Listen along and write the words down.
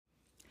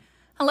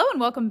Hello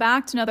and welcome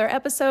back to another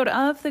episode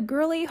of the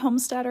Girly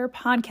Homesteader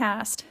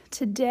podcast.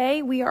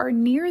 Today we are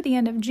near the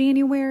end of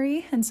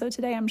January, and so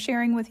today I'm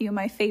sharing with you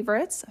my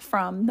favorites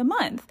from the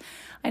month.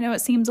 I know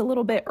it seems a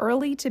little bit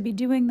early to be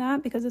doing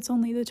that because it's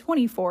only the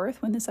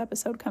 24th when this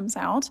episode comes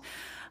out,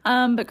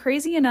 but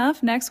crazy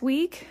enough, next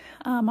week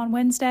on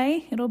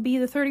Wednesday it'll be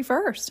the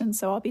 31st, and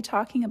so I'll be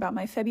talking about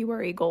my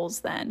February goals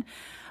then.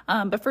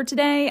 But for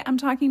today I'm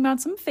talking about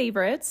some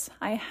favorites.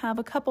 I have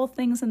a couple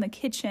things in the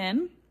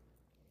kitchen.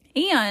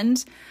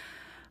 And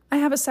I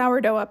have a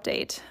sourdough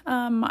update.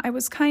 I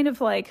was kind of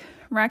like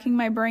racking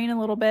my brain a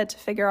little bit to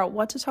figure out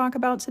what to talk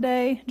about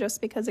today, just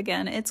because,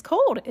 again, it's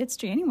cold. It's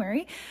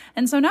January.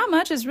 And so not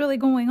much is really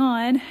going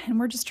on, and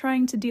we're just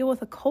trying to deal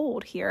with a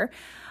cold here.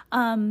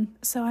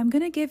 So I'm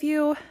going to give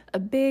you a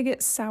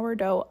big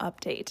sourdough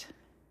update.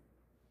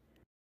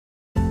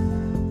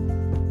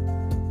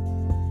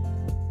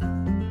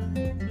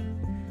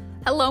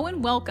 Hello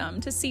and welcome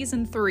to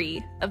Season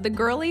 3 of the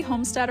Girly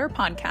Homesteader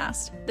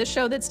podcast, the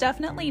show that's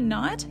definitely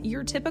not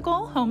your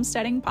typical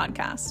homesteading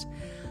podcast.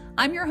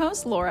 I'm your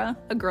host, Laura,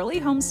 a girly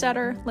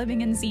homesteader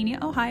living in Xenia,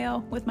 Ohio,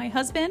 with my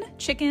husband,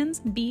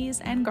 chickens,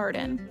 bees, and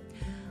garden.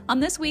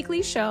 On this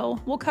weekly show,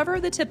 we'll cover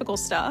the typical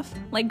stuff,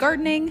 like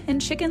gardening and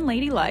chicken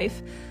lady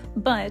life,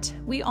 but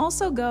we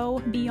also go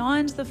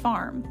beyond the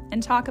farm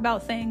and talk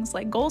about things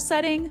like goal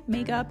setting,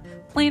 makeup,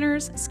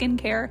 planners,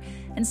 skincare,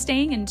 and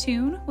staying in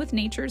tune with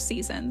nature's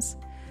seasons.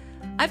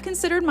 I've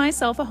considered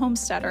myself a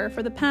homesteader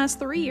for the past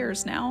 3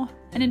 years now,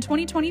 and in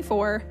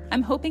 2024,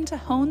 I'm hoping to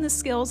hone the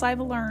skills I've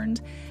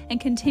learned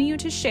and continue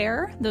to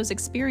share those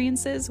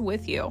experiences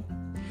with you.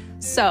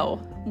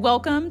 So,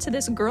 welcome to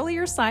this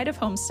girlier side of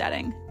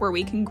homesteading, where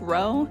we can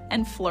grow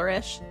and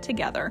flourish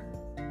together.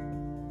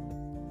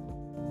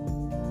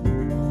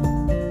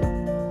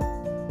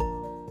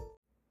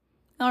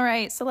 All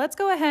right, so let's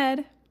go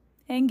ahead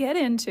and get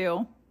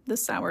into the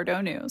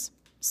sourdough news.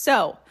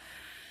 So,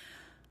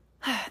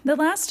 the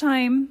last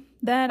time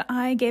that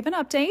I gave an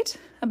update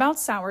about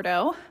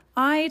sourdough,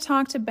 I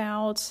talked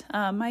about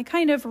my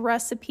kind of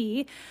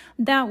recipe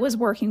that was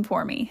working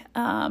for me.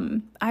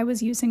 I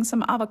was using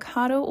some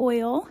avocado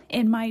oil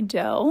in my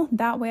dough.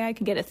 That way I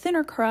could get a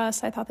thinner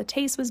crust. I thought the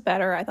taste was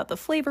better. I thought the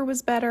flavor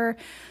was better,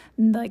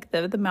 like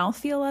the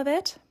mouthfeel of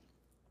it.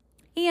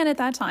 And at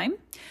that time,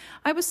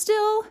 I was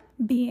still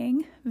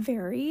being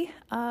very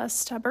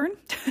stubborn,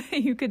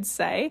 you could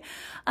say,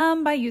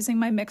 by using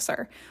my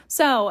mixer.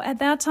 So at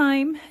that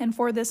time, and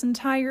for this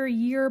entire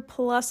year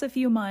plus a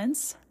few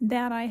months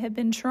that I had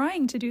been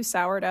trying to do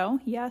sourdough,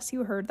 yes,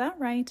 you heard that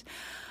right,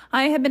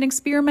 I had been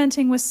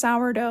experimenting with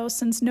sourdough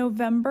since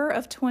November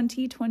of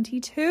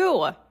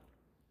 2022.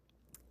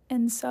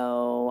 And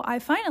so I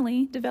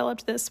finally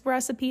developed this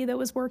recipe that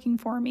was working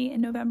for me in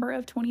November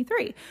of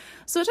 23.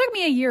 So it took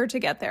me a year to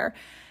get there.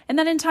 And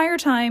that entire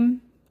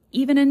time,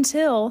 even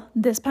until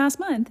this past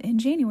month in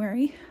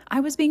January, I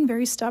was being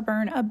very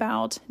stubborn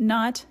about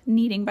not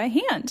kneading by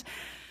hand.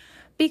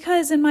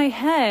 Because in my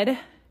head,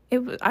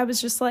 I was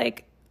just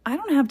like, I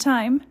don't have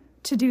time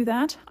to do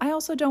that. I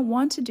also don't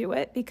want to do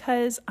it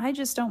because I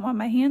just don't want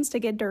my hands to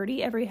get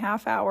dirty every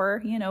half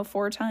hour,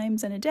 4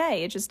 times in a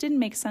day. It just didn't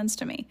make sense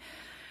to me.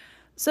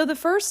 So the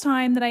first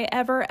time that I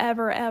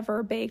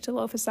ever baked a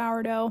loaf of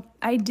sourdough,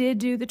 I did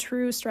do the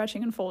true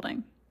stretching and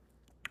folding.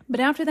 But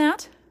after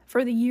that,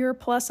 for the year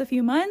plus a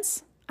few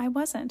months, I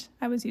wasn't.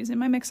 I was using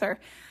my mixer.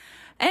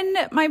 And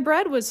my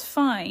bread was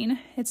fine.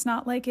 It's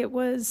not like it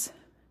was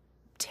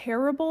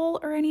terrible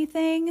or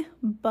anything,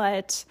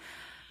 but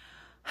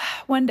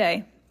one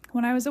day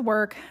when I was at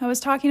work, I was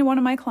talking to one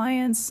of my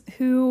clients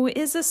who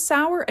is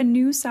a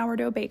new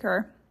sourdough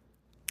baker,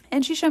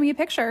 and she showed me a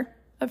picture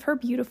of her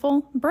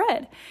beautiful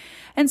bread.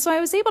 And so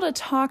I was able to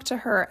talk to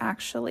her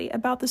actually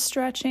about the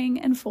stretching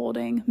and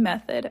folding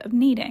method of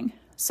kneading.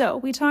 So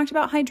we talked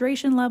about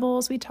hydration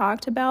levels, we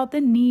talked about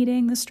the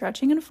kneading, the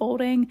stretching and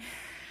folding,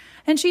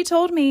 and she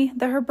told me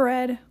that her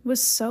bread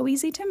was so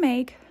easy to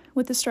make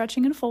with the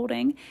stretching and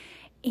folding,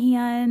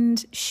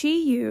 and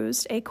she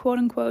used a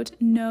quote-unquote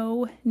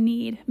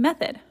no-knead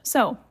method.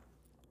 So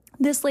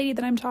this lady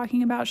that I'm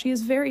talking about, she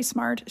is very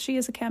smart. She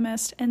is a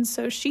chemist, and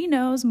so she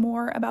knows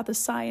more about the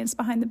science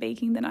behind the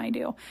baking than I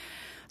do.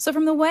 So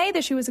from the way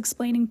that she was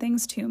explaining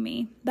things to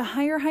me, the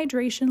higher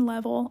hydration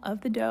level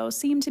of the dough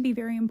seemed to be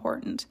very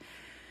important.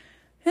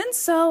 And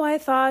so I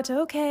thought,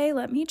 okay,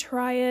 let me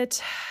try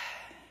it.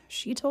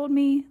 She told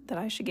me that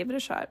I should give it a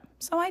shot.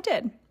 So I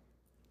did.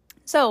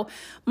 So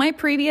my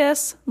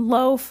previous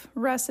loaf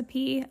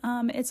recipe,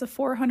 it's a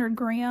 400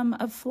 gram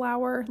of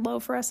flour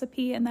loaf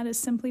recipe, and that is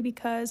simply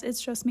because it's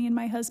just me and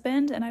my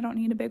husband, and I don't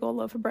need a big old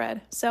loaf of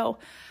bread. So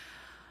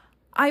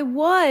I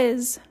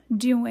was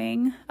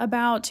doing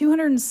about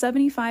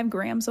 275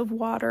 grams of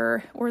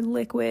water or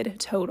liquid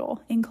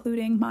total,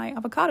 including my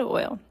avocado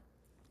oil.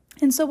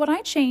 And so what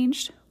I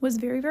changed was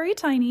very, very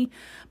tiny,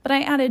 but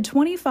I added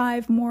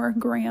 25 more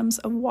grams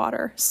of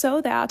water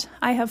so that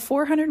I have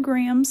 400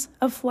 grams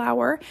of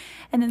flour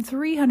and then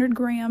 300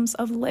 grams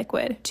of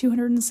liquid.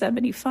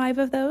 275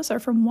 of those are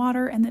from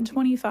water and then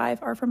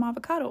 25 are from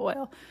avocado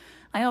oil.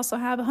 I also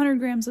have 100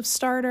 grams of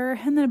starter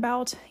and then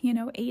about,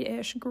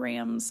 8-ish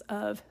grams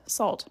of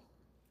salt.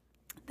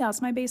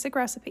 That's my basic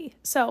recipe.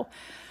 So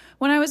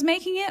when I was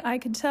making it, I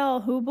could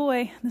tell, oh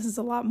boy, this is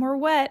a lot more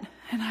wet.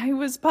 And I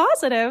was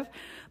positive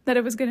that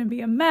it was going to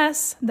be a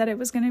mess, that it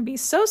was going to be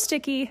so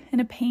sticky and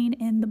a pain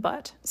in the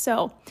butt.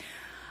 So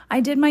I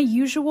did my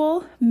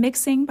usual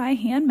mixing by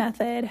hand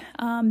method.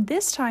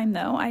 This time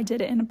though, I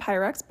did it in a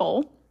Pyrex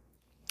bowl.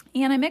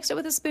 And I mixed it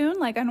with a spoon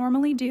like I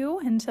normally do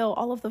until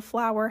all of the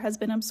flour has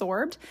been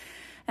absorbed.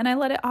 And I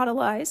let it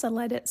autolyze. I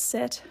let it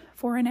sit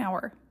for an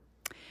hour.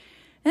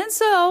 And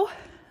so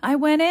I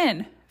went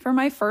in for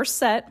my first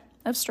set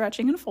of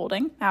stretching and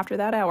folding after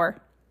that hour.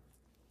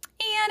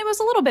 And it was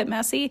a little bit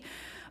messy,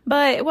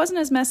 but it wasn't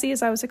as messy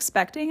as I was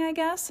expecting, I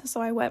guess.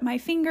 So I wet my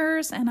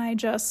fingers and I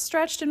just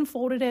stretched and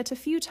folded it a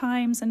few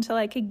times until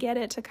I could get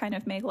it to kind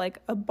of make like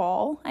a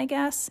ball, I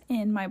guess,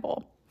 in my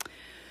bowl.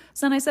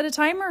 So then I set a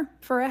timer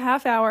for a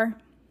half hour.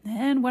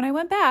 And when I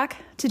went back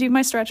to do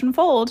my stretch and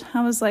fold,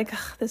 I was like,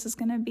 this is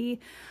going to be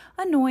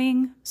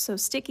annoying, so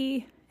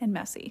sticky and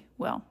messy.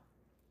 Well,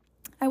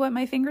 I wet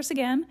my fingers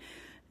again,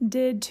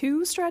 did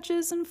 2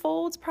 stretches and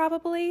folds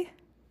probably,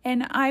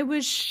 and I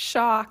was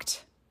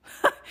shocked,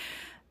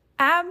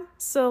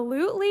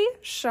 absolutely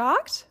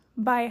shocked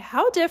by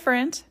how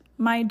different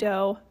my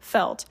dough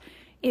felt.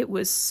 It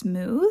was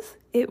smooth.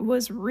 It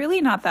was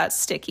really not that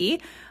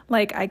sticky.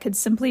 Like I could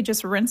simply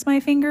just rinse my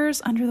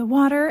fingers under the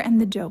water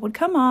and the dough would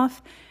come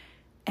off,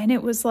 and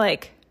it was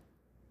like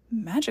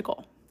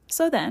magical.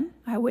 So then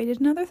I waited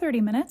another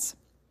 30 minutes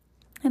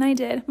and I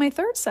did my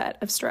third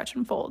set of stretch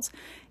and folds.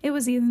 It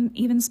was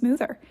even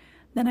smoother.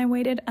 Then I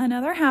waited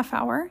another half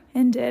hour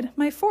and did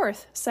my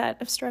fourth set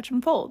of stretch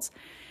and folds.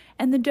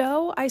 And the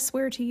dough, I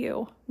swear to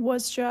you,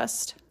 was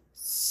just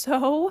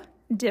so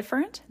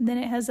different than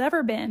it has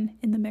ever been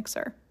in the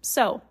mixer.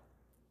 So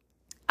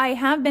I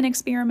have been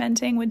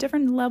experimenting with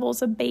different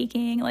levels of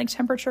baking, like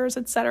temperatures,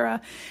 etc.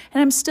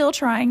 And I'm still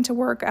trying to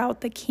work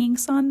out the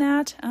kinks on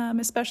that,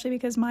 especially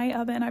because my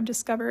oven, I've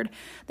discovered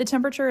the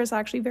temperature is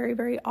actually very,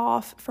 very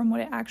off from what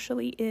it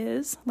actually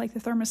is. Like the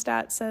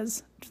thermostat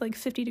says like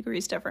 50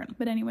 degrees different.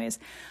 But anyways,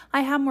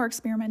 I have more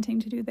experimenting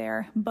to do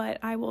there. But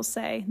I will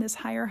say this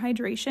higher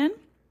hydration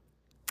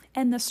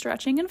and the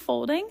stretching and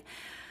folding,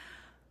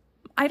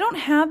 I don't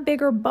have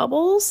bigger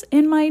bubbles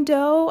in my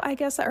dough, I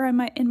guess, or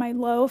in my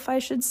loaf, I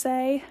should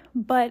say,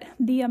 but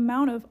the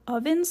amount of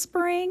oven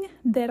spring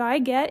that I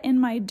get in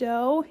my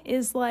dough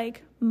is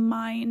like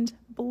mind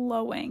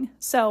blowing.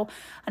 So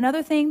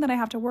another thing that I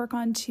have to work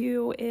on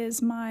too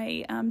is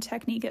my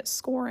technique at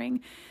scoring,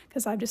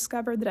 because I've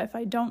discovered that if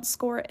I don't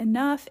score it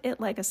enough,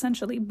 it like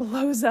essentially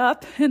blows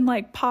up and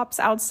like pops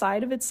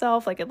outside of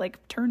itself, like it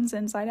like turns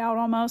inside out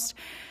almost.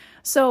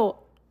 So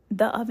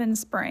the oven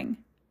spring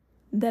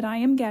that I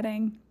am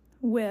getting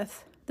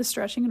with the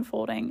stretching and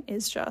folding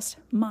is just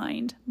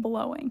mind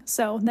blowing.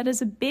 So that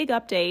is a big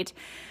update.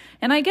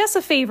 And I guess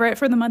a favorite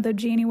for the month of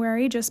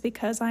January, just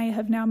because I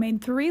have now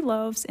made 3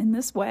 loaves in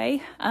this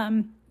way.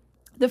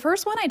 The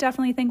first one I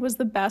definitely think was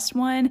the best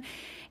one,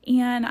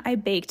 and I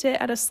baked it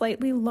at a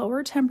slightly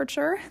lower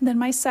temperature than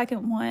my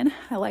second one.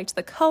 I liked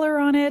the color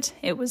on it.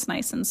 It was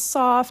nice and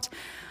soft.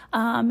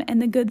 And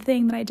the good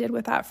thing that I did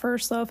with that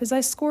first loaf is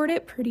I scored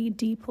it pretty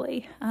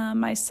deeply.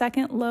 My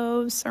second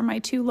loaves, or my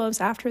 2 loaves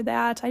after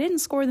that, I didn't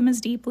score them as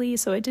deeply,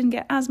 so it didn't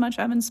get as much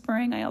oven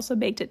spring. I also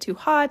baked it too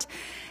hot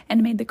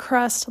and made the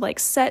crust like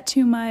set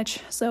too much.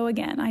 So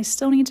again, I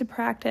still need to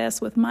practice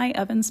with my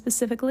oven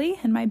specifically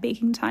and my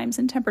baking times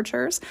and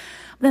temperatures.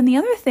 Then the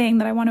other thing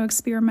that I want to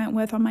experiment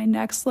with on my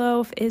next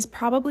loaf is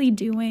probably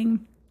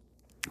doing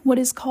what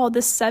is called the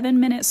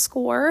 7-minute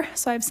score.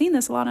 So I've seen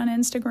this a lot on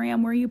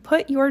Instagram, where you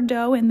put your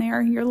dough in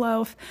there, your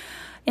loaf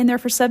in there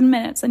for 7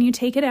 minutes, and you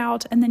take it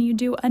out and then you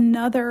do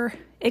another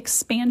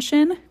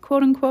expansion,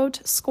 quote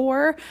unquote,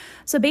 score.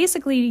 So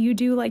basically you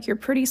do like your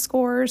pretty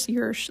scores,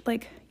 your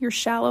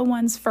shallow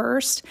ones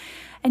first,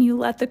 and you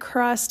let the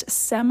crust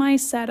semi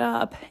set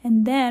up.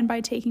 And then by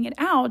taking it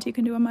out, you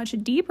can do a much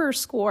deeper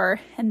score,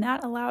 and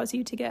that allows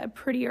you to get a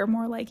prettier,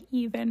 more like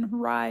even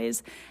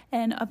rise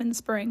and oven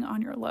spring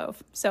on your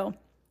loaf. So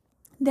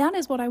that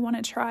is what I want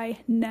to try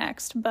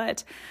next.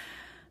 But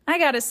I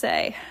gotta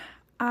say,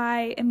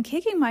 I am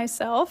kicking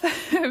myself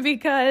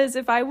because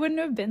if I wouldn't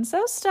have been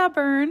so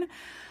stubborn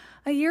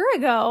a year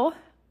ago,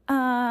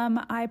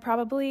 I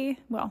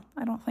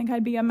don't think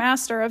I'd be a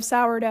master of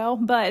sourdough,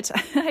 but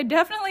I'd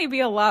definitely be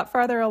a lot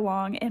farther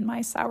along in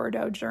my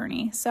sourdough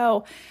journey.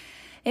 So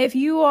if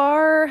you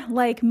are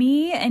like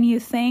me and you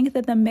think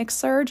that the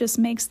mixer just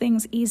makes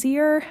things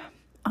easier,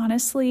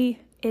 honestly,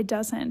 it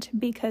doesn't,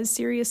 because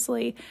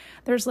seriously,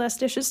 there's less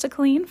dishes to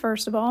clean,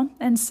 first of all.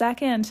 And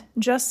second,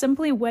 just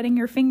simply wetting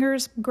your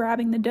fingers,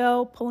 grabbing the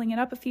dough, pulling it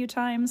up a few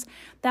times,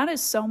 that is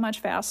so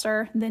much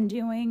faster than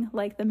doing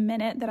like the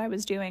minute that I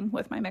was doing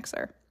with my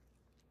mixer.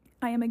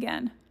 I am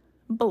again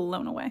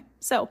blown away.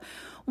 So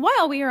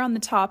while we are on the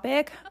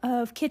topic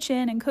of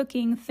kitchen and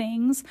cooking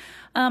things,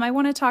 I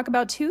want to talk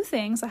about 2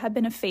 things that have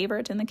been a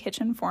favorite in the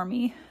kitchen for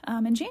me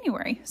in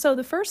January. So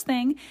the first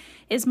thing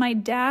is my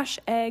Dash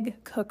egg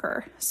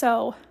cooker.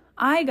 So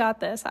I got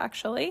this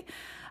actually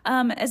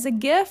as a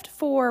gift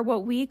for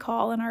what we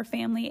call in our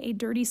family a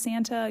Dirty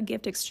Santa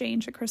gift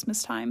exchange at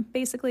Christmas time.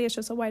 Basically, it's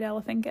just a white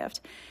elephant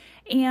gift.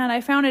 And I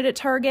found it at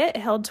Target.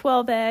 It held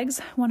 12 eggs.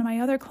 One of my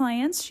other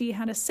clients, she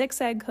had a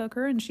 6-egg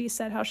cooker, and she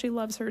said how she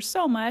loves hers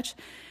so much.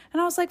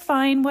 And I was like,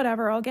 fine,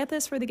 whatever. I'll get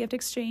this for the gift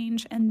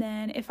exchange. And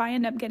then if I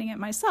end up getting it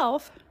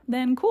myself,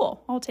 then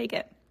cool, I'll take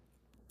it.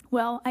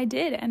 Well, I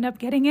did end up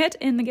getting it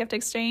in the gift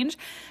exchange,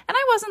 and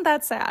I wasn't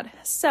that sad.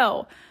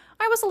 So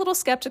I was a little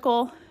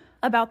skeptical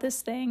about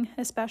this thing,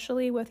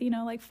 especially with,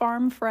 like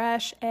farm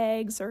fresh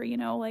eggs or,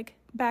 like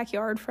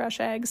backyard fresh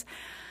eggs.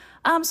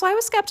 So I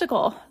was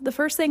skeptical. The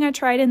first thing I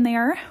tried in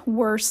there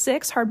were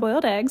 6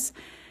 hard-boiled eggs,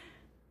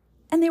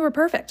 and they were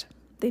perfect.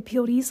 They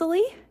peeled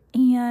easily,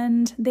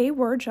 and they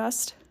were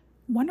just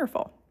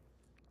wonderful.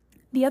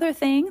 The other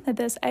thing that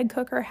this egg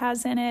cooker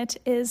has in it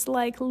is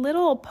like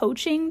little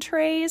poaching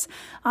trays.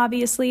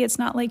 Obviously, it's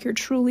not like you're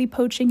truly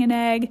poaching an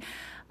egg,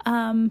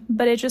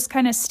 but it just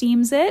kind of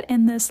steams it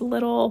in this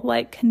little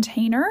like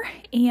container,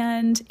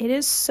 and it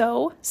is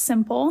so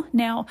simple.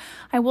 Now,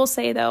 I will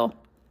say though,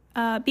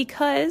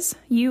 because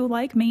you,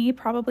 like me,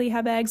 probably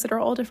have eggs that are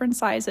all different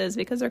sizes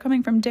because they're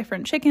coming from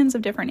different chickens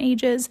of different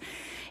ages,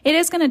 it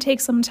is going to take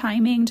some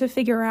timing to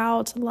figure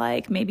out,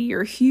 like maybe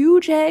your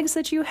huge eggs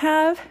that you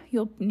have,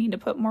 you'll need to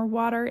put more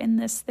water in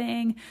this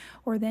thing,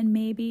 or then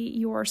maybe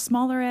your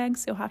smaller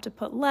eggs, you'll have to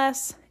put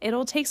less.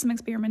 It'll take some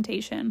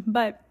experimentation,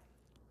 but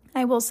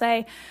I will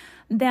say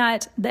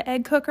that the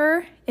egg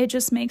cooker, it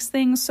just makes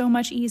things so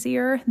much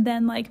easier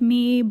than like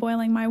me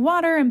boiling my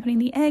water and putting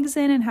the eggs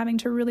in and having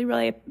to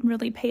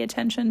really pay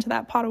attention to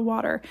that pot of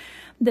water.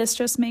 This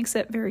just makes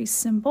it very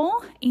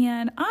simple,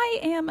 and I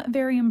am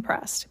very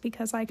impressed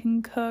because I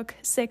can cook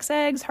 6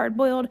 eggs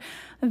hard-boiled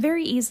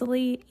very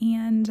easily,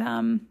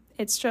 and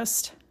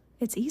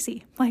it's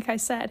easy, like I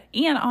said.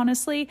 And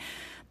honestly,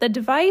 the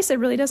device, it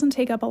really doesn't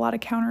take up a lot of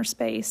counter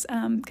space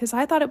because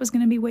I thought it was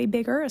going to be way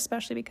bigger,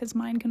 especially because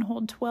mine can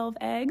hold 12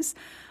 eggs,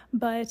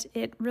 but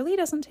it really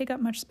doesn't take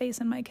up much space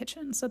in my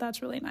kitchen, so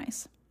that's really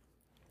nice.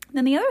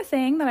 Then the other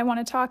thing that I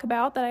want to talk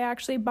about that I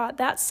actually bought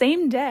that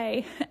same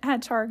day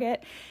at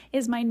Target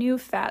is my new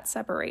fat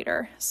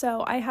separator.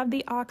 So I have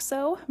the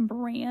OXO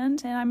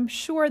brand, and I'm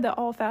sure that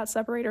all fat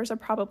separators are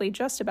probably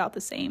just about the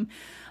same.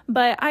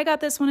 But I got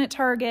this one at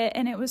Target,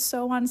 and it was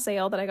so on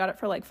sale that I got it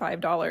for like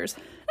 $5.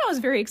 I was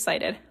very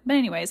excited. But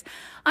anyways,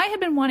 I had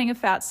been wanting a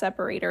fat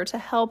separator to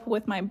help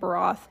with my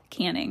broth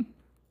canning,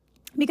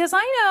 because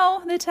I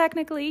know that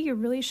technically you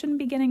really shouldn't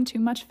be getting too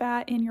much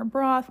fat in your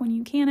broth when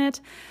you can it,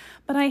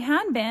 but I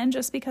had been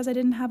just because I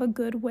didn't have a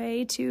good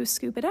way to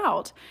scoop it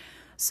out.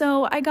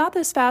 So I got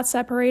this fat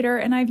separator,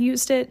 and I've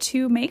used it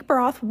to make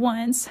broth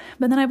once,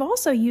 but then I've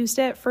also used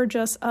it for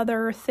just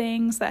other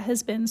things that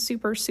has been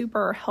super,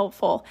 super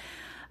helpful,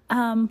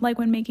 like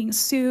when making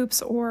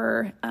soups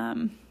or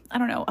I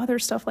don't know, other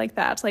stuff like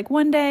that. Like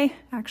one day,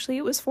 actually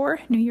it was for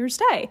New Year's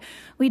Day,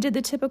 we did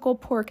the typical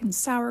pork and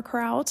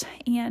sauerkraut,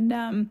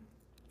 and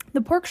the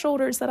pork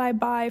shoulders that I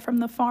buy from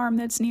the farm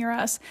that's near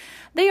us,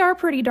 they are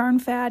pretty darn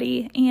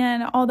fatty,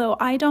 and although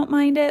I don't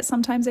mind it,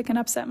 sometimes it can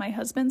upset my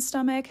husband's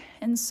stomach.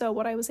 And so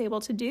what I was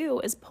able to do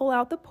is pull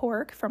out the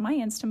pork from my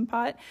Instant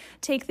Pot,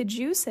 take the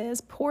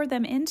juices, pour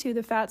them into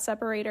the fat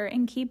separator,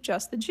 and keep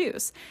just the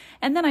juice.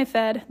 And then I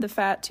fed the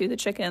fat to the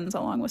chickens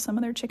along with some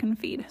of their chicken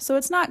feed. So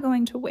it's not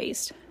going to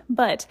waste,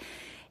 but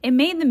it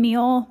made the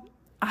meal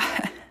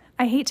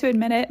I hate to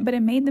admit it, but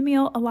it made the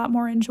meal a lot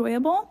more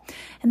enjoyable.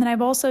 And then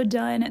I've also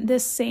done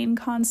this same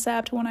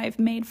concept when I've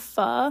made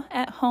pho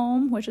at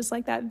home, which is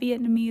like that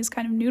Vietnamese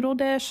kind of noodle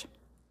dish.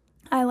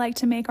 I like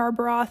to make our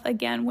broth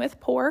again with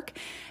pork.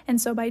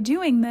 And so by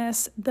doing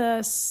this,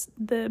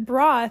 the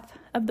broth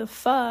of the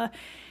pho,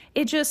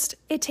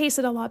 it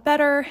tasted a lot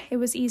better. It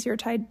was easier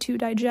to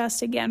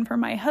digest again for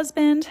my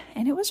husband,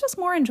 and it was just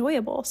more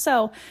enjoyable.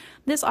 So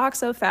this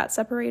OXO fat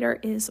separator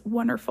is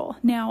wonderful.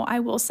 Now, I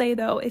will say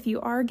though, if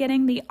you are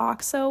getting the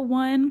OXO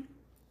one,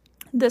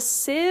 the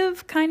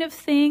sieve kind of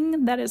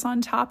thing that is on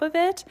top of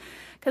it,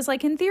 because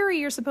like in theory,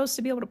 you're supposed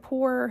to be able to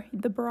pour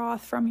the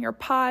broth from your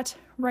pot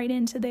right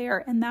into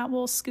there, and that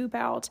will scoop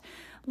out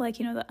like,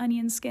 the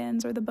onion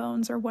skins or the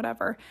bones or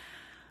whatever.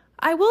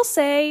 I will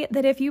say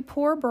that if you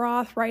pour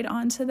broth right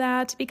onto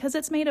that, because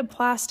it's made of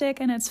plastic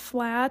and it's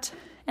flat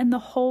and the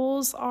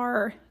holes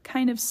are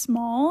kind of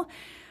small,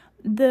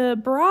 the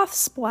broth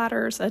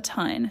splatters a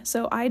ton.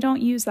 So I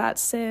don't use that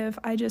sieve.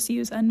 I just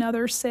use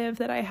another sieve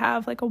that I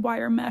have, like a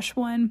wire mesh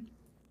one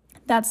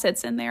that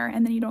sits in there,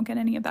 and then you don't get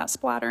any of that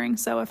splattering.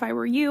 So if I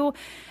were you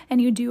and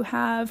you do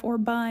have or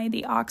buy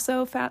the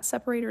OXO fat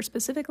separator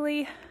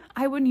specifically,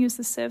 I wouldn't use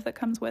the sieve that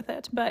comes with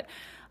it. But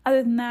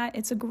other than that,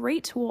 it's a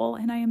great tool,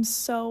 and I am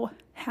so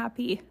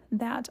happy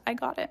that I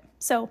got it.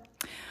 So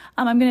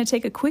I'm going to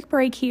take a quick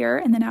break here,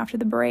 and then after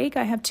the break,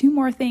 I have 2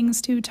 more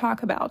things to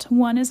talk about.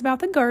 One is about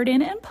the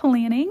garden and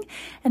planning,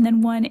 and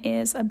then one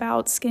is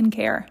about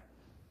skincare.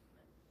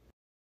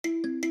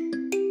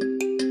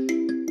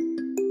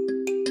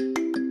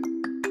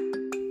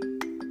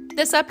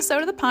 This episode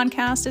of the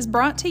podcast is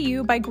brought to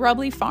you by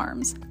Grubly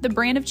Farms, the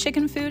brand of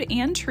chicken food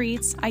and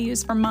treats I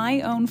use for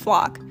my own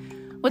flock.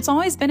 What's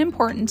always been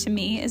important to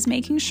me is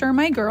making sure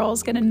my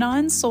girls get a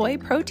non-soy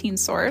protein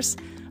source,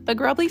 but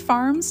Grubly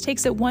Farms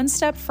takes it one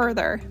step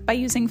further by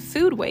using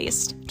food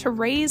waste to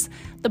raise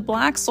the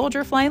black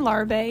soldier fly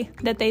larvae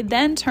that they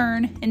then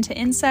turn into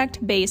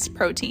insect-based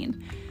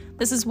protein.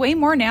 This is way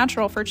more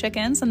natural for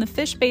chickens than the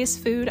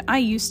fish-based food I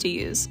used to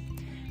use.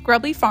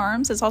 Grubly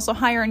Farms is also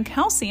higher in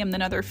calcium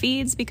than other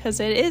feeds because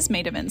it is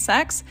made of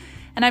insects,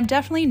 and I've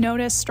definitely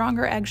noticed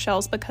stronger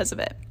eggshells because of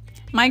it.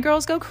 My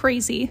girls go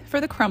crazy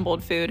for the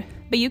crumbled food,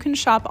 but you can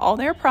shop all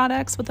their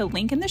products with a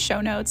link in the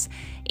show notes,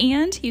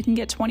 and you can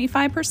get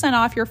 25%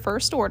 off your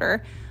first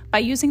order by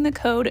using the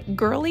code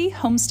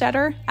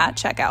GIRLYHomesteader at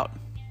checkout.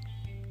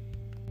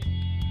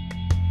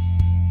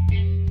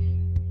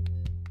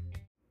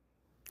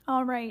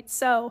 All right,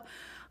 so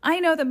I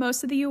know that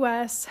most of the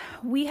US,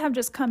 we have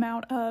just come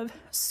out of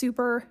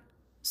super,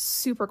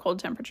 super cold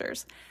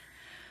temperatures.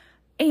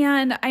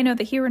 And I know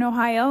that here in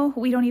Ohio,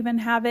 we don't even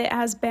have it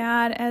as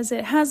bad as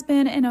it has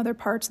been in other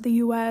parts of the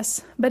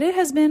US, but it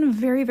has been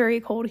very, very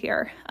cold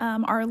here.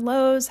 Our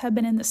lows have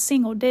been in the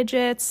single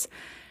digits.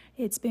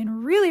 It's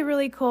been really,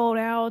 really cold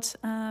out.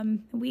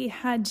 We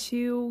had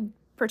to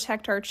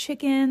protect our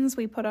chickens.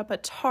 We put up a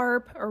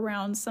tarp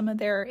around some of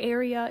their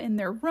area in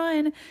their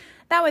run.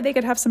 That way they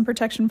could have some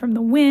protection from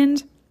the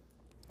wind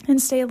and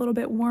stay a little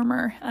bit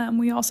warmer.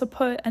 We also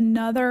put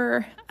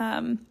another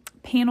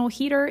panel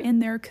heater in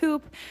their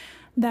coop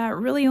that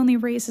really only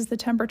raises the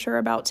temperature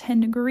about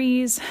 10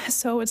 degrees.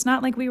 So it's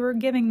not like we were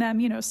giving them,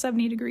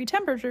 70-degree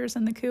temperatures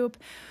in the coop.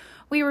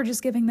 We were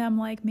just giving them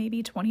like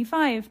maybe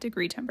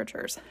 25-degree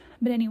temperatures.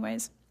 But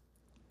anyways,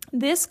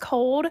 this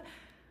cold,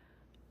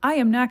 I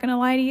am not going to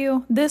lie to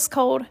you, this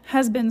cold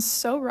has been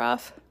so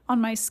rough on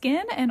my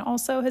skin and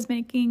also has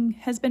been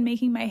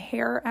making my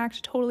hair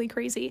act totally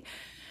crazy.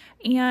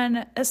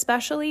 And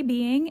especially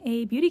being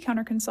a beauty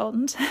counter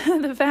consultant,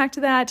 the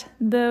fact that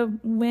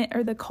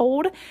the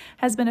cold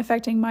has been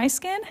affecting my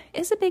skin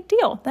is a big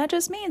deal. That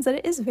just means that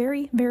it is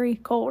very, very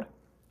cold.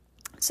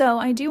 So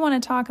I do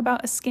want to talk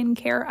about a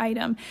skincare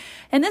item.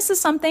 And this is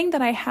something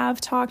that I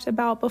have talked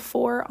about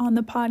before on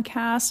the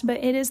podcast,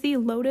 but it is the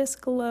Lotus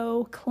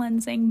Glow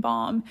Cleansing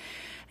Balm.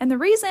 And the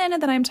reason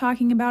that I'm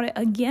talking about it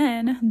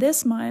again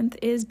this month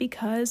is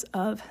because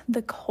of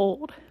the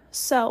cold.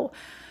 So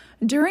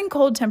during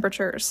cold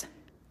temperatures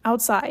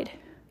outside,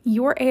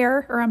 your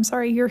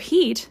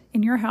heat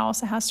in your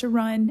house has to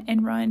run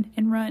and run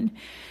and run.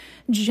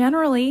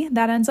 Generally,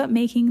 that ends up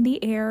making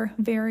the air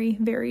very,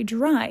 very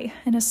dry.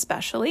 And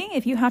especially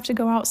if you have to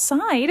go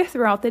outside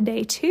throughout the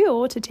day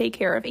too to take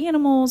care of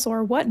animals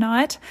or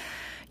whatnot,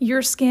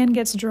 your skin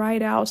gets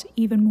dried out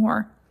even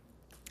more.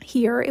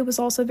 Here, it was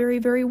also very,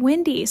 very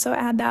windy, so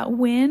add that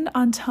wind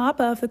on top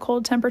of the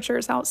cold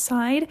temperatures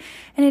outside,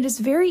 and it is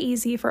very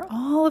easy for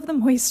all of the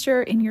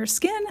moisture in your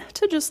skin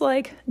to just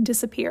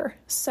disappear.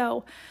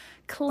 So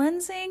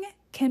cleansing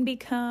can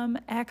become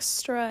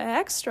extra,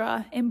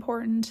 extra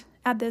important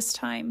at this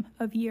time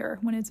of year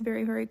when it's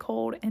very, very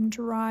cold and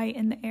dry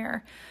in the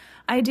air.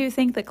 I do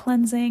think that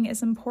cleansing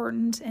is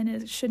important and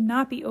it should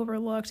not be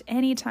overlooked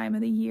any time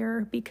of the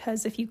year,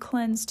 because if you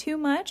cleanse too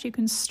much, you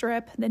can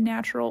strip the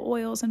natural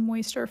oils and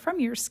moisture from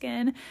your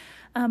skin.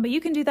 But you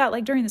can do that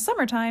during the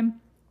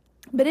summertime,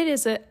 but it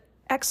is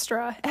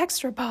extra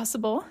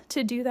possible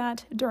to do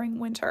that during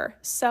winter.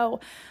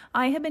 So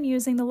I have been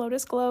using the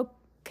Lotus Glow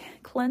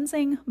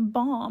Cleansing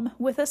Balm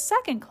with a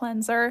second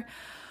cleanser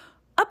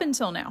up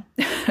until now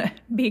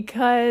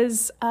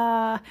because,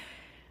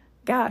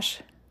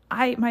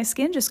 my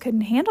skin just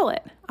couldn't handle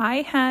it. I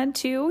had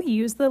to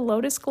use the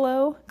Lotus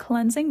Glow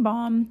Cleansing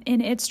Balm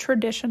in its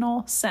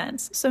traditional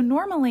sense. So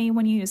normally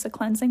when you use a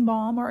cleansing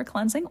balm or a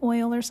cleansing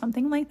oil or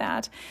something like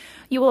that,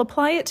 you will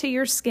apply it to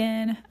your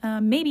skin,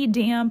 maybe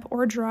damp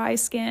or dry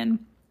skin,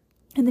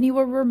 and then you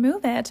will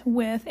remove it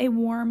with a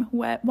warm,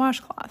 wet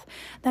washcloth.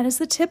 That is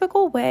the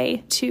typical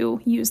way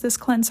to use this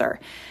cleanser.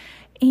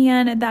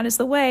 And that is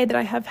the way that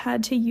I have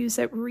had to use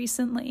it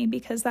recently,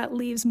 because that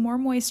leaves more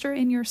moisture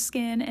in your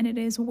skin and it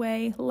is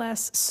way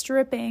less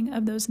stripping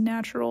of those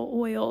natural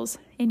oils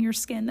in your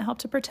skin that help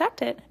to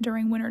protect it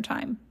during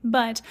wintertime.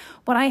 But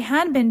what I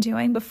had been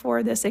doing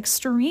before this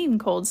extreme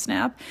cold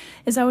snap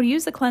is I would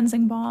use the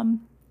cleansing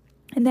balm,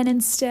 and then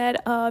instead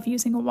of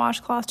using a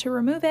washcloth to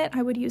remove it,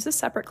 I would use a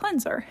separate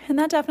cleanser. And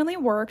that definitely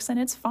works and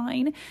it's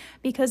fine,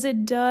 because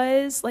it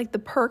does,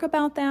 the perk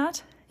about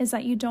that is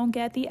that you don't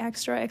get the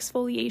extra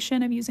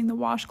exfoliation of using the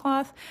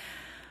washcloth.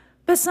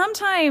 But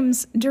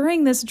sometimes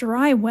during this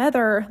dry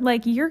weather,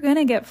 you're going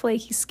to get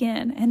flaky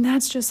skin, and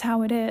that's just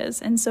how it is.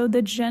 And so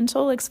the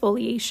gentle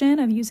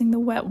exfoliation of using the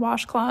wet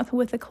washcloth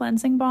with the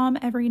cleansing balm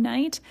every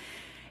night,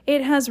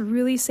 it has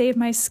really saved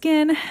my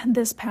skin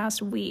this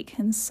past week.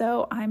 And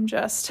so I'm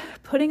just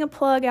putting a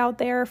plug out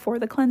there for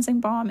the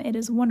cleansing balm. It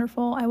is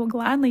wonderful. I will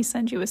gladly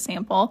send you a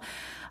sample.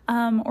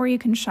 Or you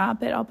can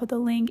shop it. I'll put the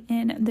link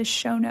in the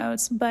show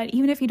notes. But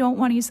even if you don't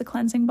want to use the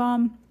cleansing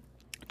balm,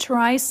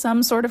 Try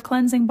some sort of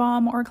cleansing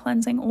balm or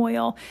cleansing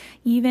oil,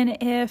 even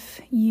if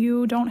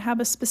you don't have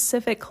a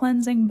specific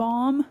cleansing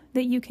balm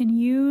that you can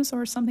use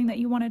or something that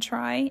you want to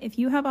try. If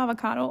you have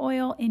avocado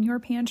oil in your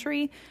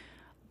pantry,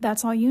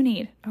 that's all you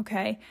need,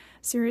 okay?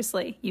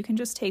 Seriously, you can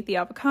just take the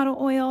avocado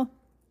oil,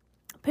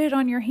 put it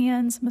on your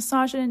hands,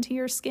 massage it into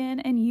your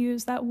skin, and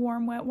use that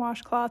warm, wet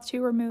washcloth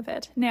to remove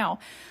it. Now,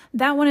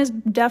 that one is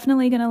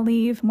definitely going to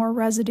leave more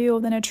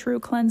residue than a true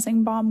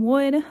cleansing balm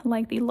would,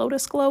 like the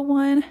Lotus Glow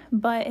one,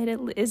 but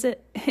it's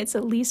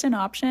at least an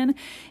option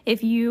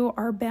if you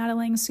are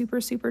battling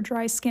super, super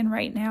dry skin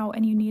right now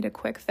and you need a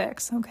quick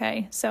fix,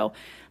 okay? So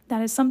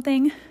that is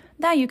something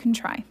that you can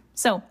try.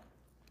 So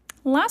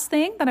last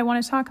thing that I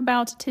want to talk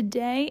about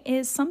today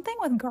is something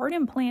with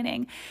garden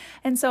planning.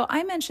 And so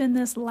I mentioned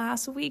this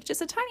last week,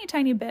 just a tiny,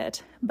 tiny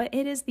bit, but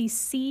it is the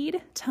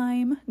Seed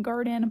Time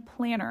Garden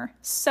Planner.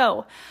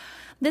 So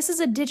this is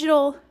a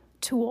digital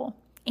tool.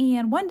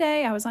 And one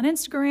day I was on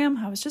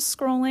Instagram, I was just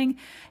scrolling,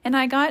 and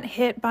I got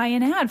hit by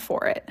an ad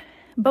for it.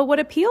 But what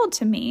appealed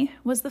to me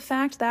was the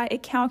fact that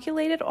it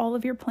calculated all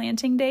of your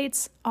planting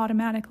dates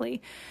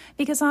automatically.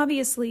 Because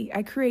obviously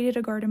I created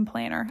a garden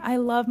planner. I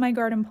love my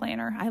garden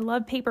planner. I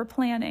love paper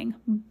planning.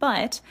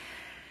 But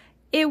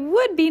it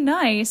would be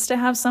nice to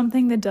have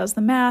something that does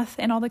the math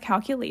and all the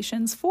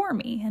calculations for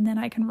me. And then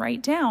I can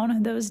write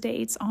down those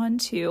dates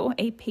onto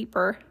a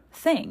paper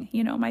thing,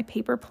 my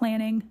paper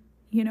planning,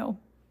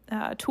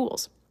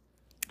 tools.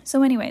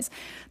 So anyways,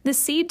 the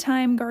Seed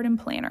Time Garden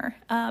Planner,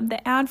 the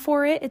ad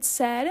for it, it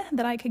said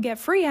that I could get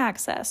free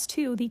access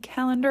to the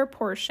calendar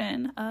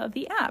portion of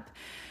the app.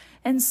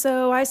 And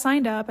so I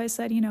signed up. I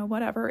said,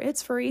 whatever,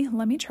 it's free.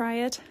 Let me try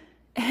it.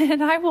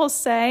 And I will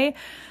say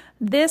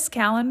this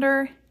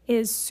calendar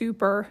is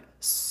super,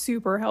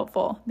 super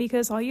helpful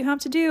because all you have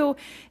to do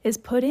is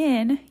put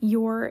in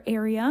your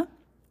area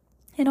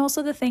and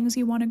also the things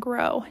you want to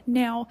grow.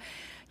 Now,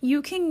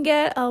 you can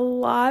get a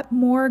lot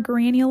more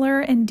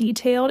granular and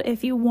detailed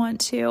if you want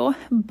to,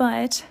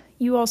 but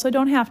you also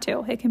don't have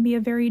to. It can be a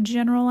very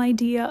general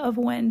idea of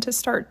when to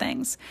start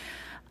things.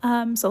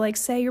 So like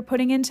say you're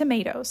putting in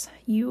tomatoes,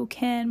 you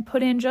can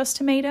put in just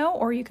tomato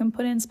or you can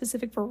put in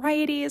specific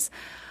varieties.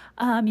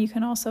 You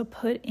can also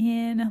put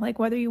in like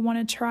whether you want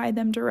to try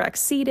them direct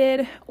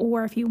seeded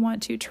or if you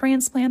want to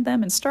transplant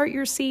them and start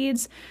your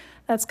seeds.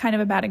 That's kind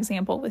of a bad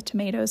example with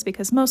tomatoes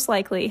because most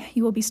likely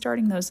you will be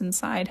starting those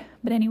inside.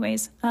 But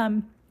anyways,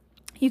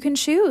 you can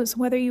choose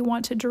whether you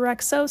want to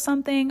direct sow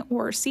something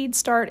or seed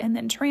start and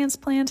then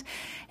transplant.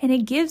 And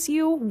it gives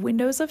you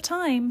windows of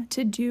time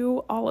to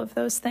do all of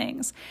those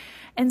things.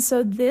 And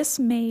so this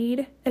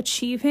made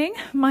achieving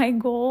my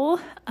goal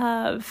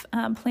of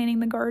planting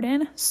the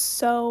garden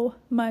so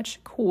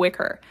much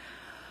quicker.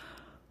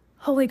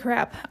 Holy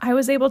crap. I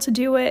was able to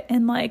do it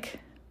in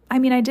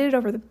I did it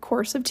over the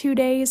course of 2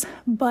 days,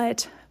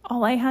 but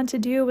all I had to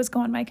do was go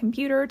on my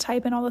computer,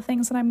 type in all the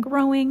things that I'm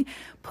growing,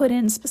 put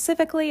in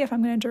specifically if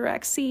I'm going to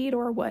direct seed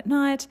or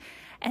whatnot,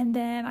 and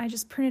then I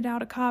just printed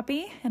out a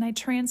copy and I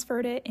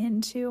transferred it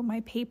into my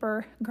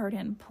paper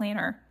garden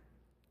planner.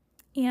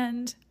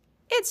 And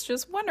it's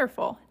just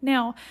wonderful.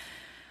 Now,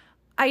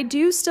 I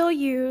do still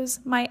use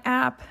my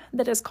app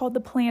that is called the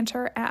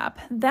Planter app.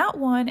 That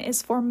one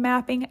is for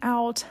mapping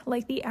out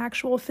the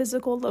actual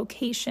physical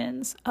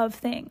locations of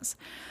things.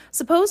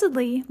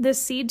 Supposedly,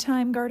 this Seed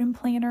Time Garden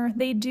Planner,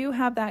 they do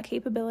have that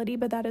capability,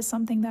 but that is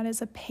something that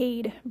is a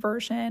paid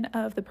version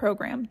of the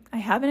program. I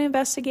haven't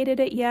investigated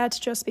it yet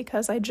just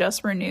because I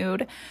just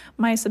renewed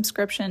my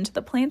subscription to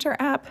the Planter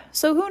app.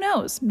 So who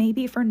knows?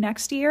 Maybe for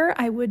next year,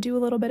 I would do a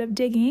little bit of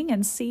digging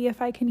and see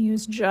if I can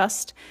use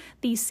just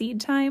the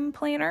Seed Time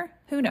Planner.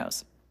 Who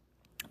knows?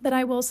 But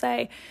I will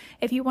say,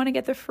 if you want to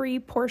get the free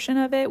portion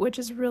of it, which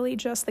is really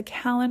just the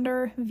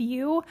calendar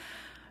view,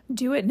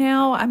 do it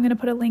now. I'm going to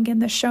put a link in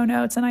the show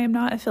notes, and I am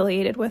not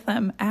affiliated with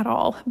them at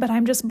all, but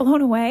I'm just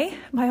blown away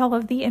by all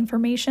of the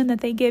information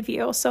that they give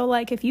you. So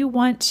if you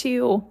want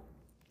to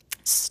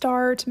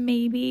start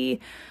maybe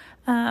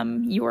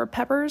your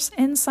peppers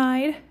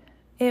inside,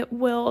 it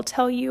will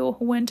tell you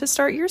when to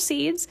start your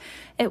seeds.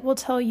 It will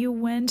tell you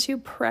when to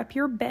prep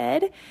your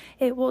bed.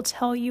 It will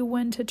tell you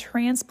when to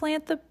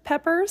transplant the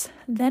peppers.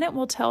 Then it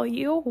will tell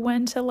you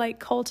when to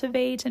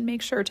cultivate and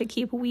make sure to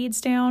keep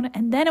weeds down.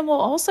 And then it will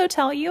also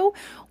tell you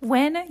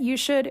when you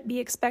should be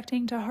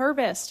expecting to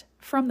harvest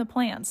from the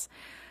plants.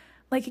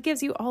 It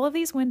gives you all of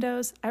these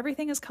windows.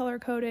 Everything is color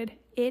coded.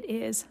 It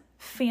is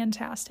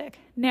fantastic.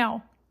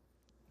 Now,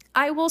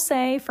 I will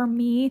say for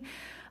me,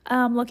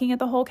 looking at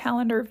the whole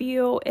calendar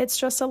view, it's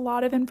just a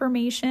lot of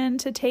information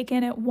to take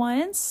in at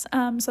once.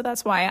 So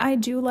that's why I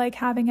do like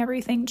having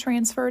everything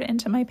transferred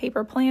into my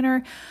paper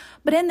planner.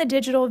 But in the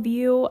digital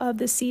view of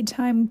the Seed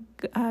Time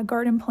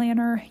Garden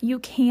Planner, you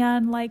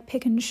can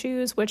pick and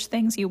choose which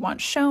things you want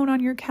shown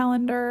on your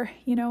calendar,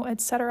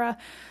 etc.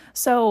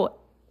 So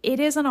it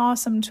is an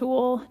awesome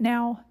tool.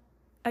 Now,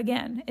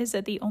 again, is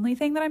it the only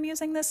thing that I'm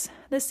using this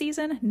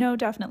season? No,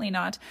 definitely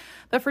not.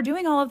 But for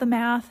doing all of the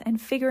math and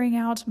figuring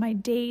out my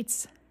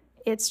dates,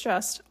 it's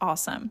just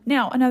awesome.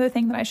 Now, another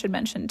thing that I should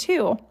mention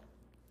too,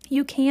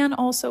 You can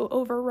also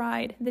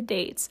override the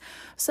dates.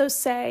 So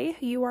say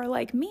you are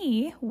like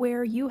me,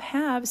 where you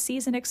have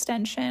season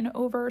extension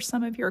over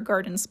some of your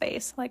garden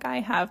space, like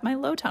I have my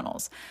low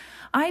tunnels.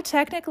 I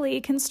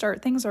technically can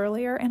start things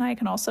earlier and I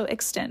can also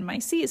extend my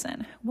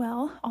season.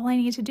 Well, all I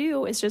need to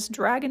do is just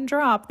drag and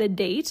drop the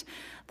date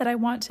that I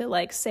want to,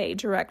 like, say,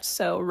 direct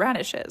sow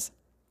radishes.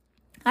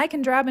 I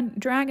can drag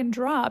and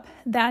drop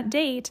that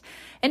date,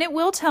 and it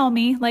will tell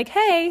me, like,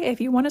 hey,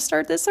 if you want to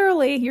start this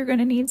early, you're going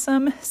to need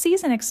some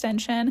season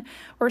extension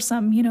or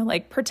some,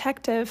 like,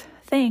 protective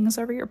things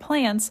over your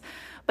plants.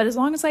 But as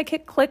long as I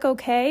click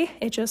OK,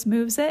 it just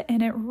moves it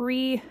and it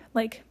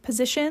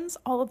positions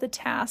all of the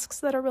tasks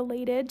that are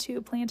related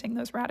to planting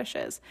those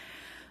radishes.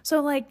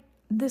 So, like,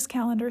 this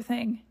calendar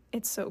thing,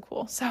 it's so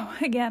cool. So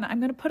again, I'm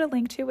going to put a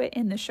link to it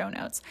in the show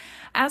notes.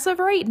 As of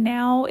right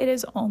now, it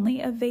is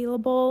only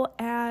available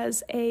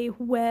as a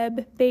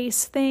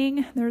web-based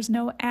thing. There's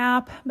no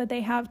app, but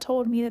they have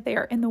told me that they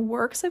are in the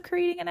works of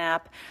creating an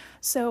app.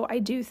 So I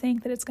do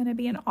think that it's going to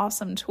be an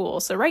awesome tool.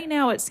 So right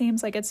now it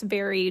seems like it's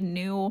very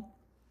new,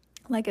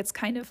 like it's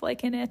kind of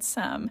like in its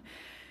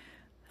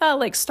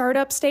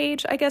startup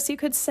stage, I guess you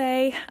could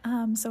say.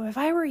 So if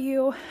I were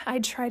you,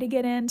 I'd try to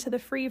get into the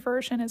free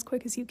version as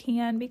quick as you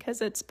can,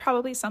 because it's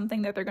probably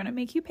something that they're going to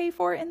make you pay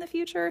for in the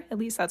future. At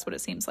least that's what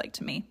it seems like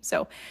to me.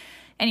 So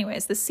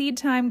anyways, the Seed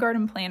Time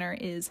Garden Planner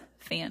is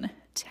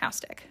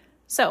fantastic.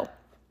 So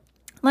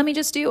let me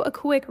just do a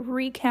quick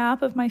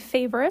recap of my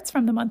favorites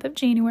from the month of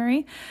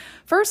January.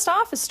 First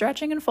off is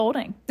stretching and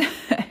folding.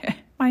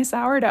 My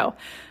sourdough.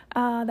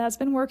 That's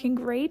been working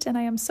great, and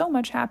I am so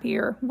much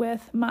happier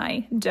with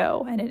my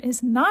dough, and it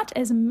is not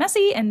as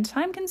messy and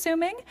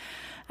time-consuming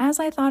as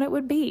I thought it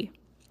would be.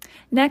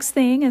 Next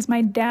thing is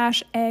my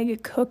Dash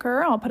egg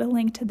cooker. I'll put a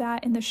link to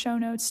that in the show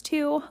notes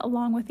too,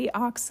 along with the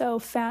OXO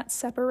fat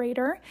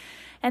separator,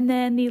 and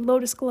then the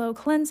Lotus Glow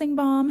cleansing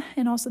balm,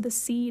 and also the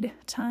Seed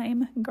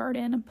Time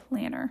Garden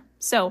Planner.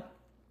 So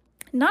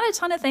not a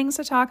ton of things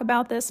to talk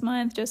about this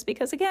month, just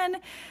because, again,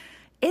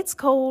 it's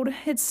cold.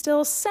 It's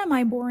still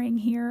semi-boring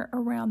here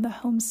around the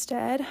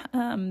homestead.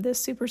 This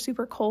super,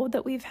 super cold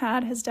that we've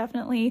had has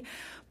definitely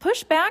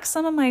pushed back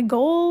some of my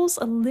goals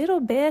a little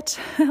bit.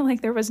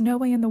 Like, there was no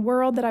way in the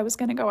world that I was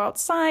going to go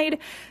outside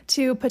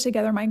to put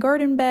together my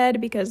garden bed,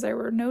 because there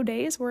were no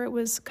days where it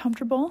was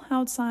comfortable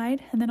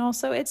outside. And then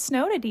also it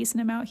snowed a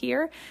decent amount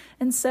here.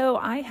 And so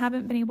I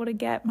haven't been able to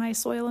get my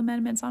soil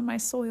amendments on my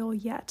soil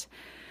yet.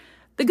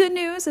 The good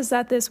news is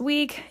that this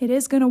week it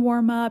is going to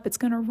warm up, it's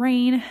going to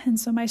rain, and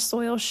so my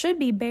soil should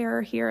be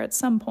bare here at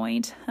some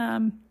point,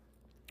 and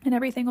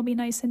everything will be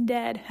nice and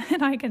dead,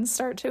 and I can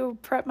start to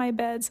prep my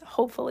beds,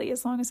 hopefully,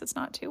 as long as it's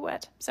not too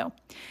wet. So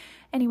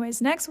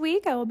anyways, next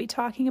week I will be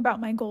talking about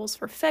my goals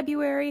for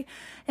February,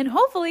 and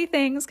hopefully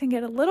things can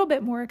get a little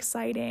bit more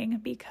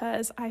exciting,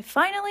 because I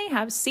finally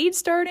have seed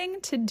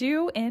starting to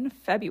do in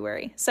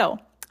February. So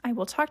I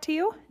will talk to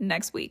you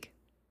next week.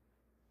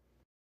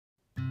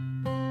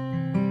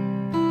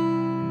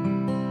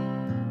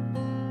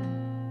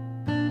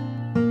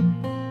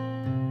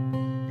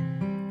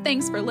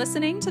 Thanks for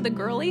listening to the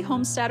Girly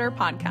Homesteader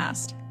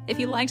podcast. If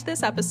you liked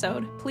this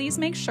episode, please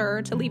make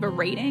sure to leave a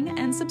rating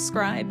and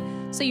subscribe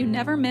so you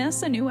never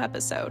miss a new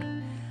episode.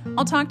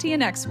 I'll talk to you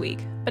next week,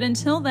 but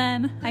until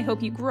then, I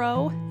hope you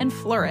grow and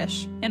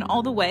flourish in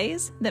all the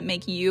ways that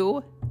make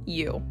you,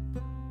 you.